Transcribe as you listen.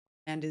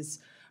is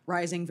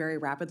rising very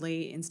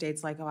rapidly in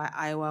states like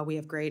Iowa. We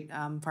have great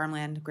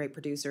farmland, great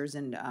producers,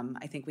 and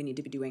I think we need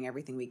to be doing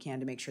everything we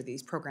can to make sure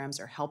these programs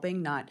are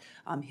helping, not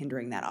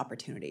hindering that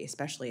opportunity,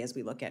 especially as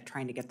we look at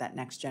trying to get that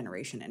next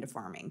generation into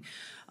farming.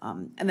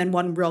 And then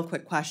one real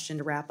quick question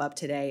to wrap up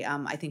today.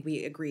 I think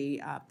we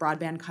agree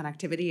broadband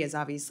connectivity is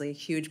obviously a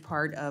huge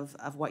part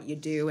of what you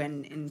do,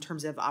 and in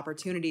terms of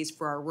opportunities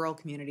for our rural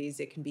communities,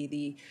 it can be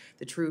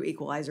the true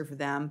equalizer for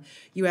them.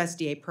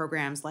 USDA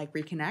programs like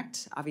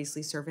Reconnect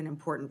obviously serve an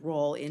important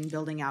role in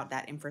building out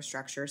that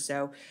infrastructure.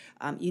 So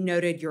you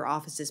noted your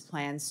office's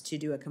plans to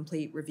do a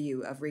complete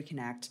review of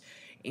Reconnect.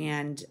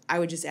 And I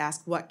would just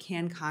ask, what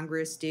can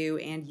Congress do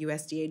and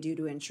USDA do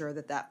to ensure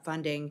that that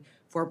funding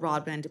for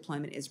broadband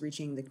deployment is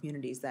reaching the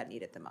communities that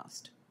need it the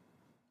most?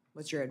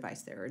 What's your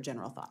advice there, or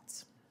general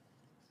thoughts?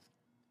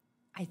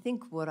 I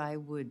think what I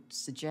would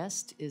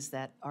suggest is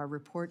that our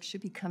report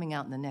should be coming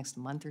out in the next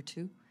month or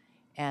two.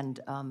 And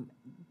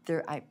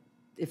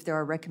if there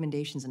are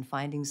recommendations and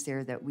findings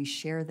there, that we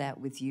share that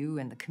with you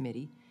and the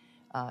committee,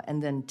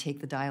 and then take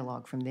the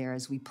dialogue from there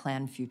as we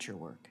plan future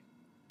work.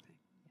 Okay.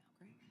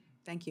 Great.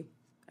 Thank you.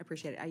 I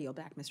appreciate it. I yield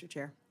back, Mr.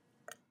 Chair.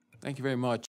 Thank you very much.